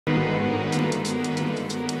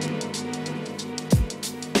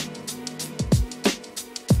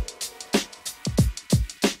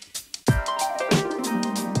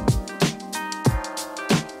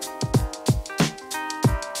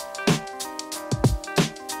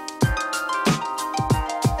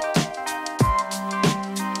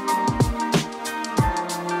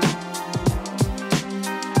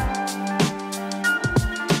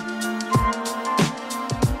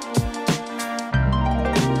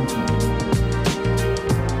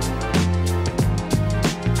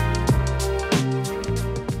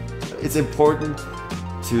it's important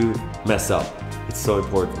to mess up. It's so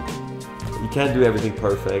important. You can't do everything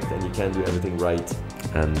perfect and you can't do everything right.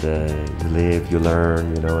 And you live, you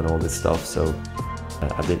learn, you know, and all this stuff. So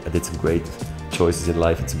I did some great choices in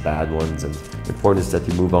life and some bad ones. And the important is that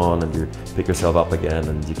you move on and you pick yourself up again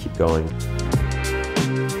and you keep going.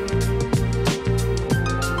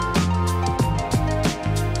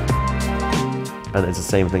 And it's the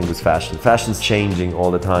same thing with fashion. Fashion's changing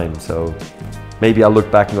all the time. So maybe I'll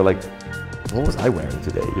look back and go like, what was I wearing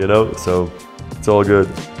today, you know? So it's all good.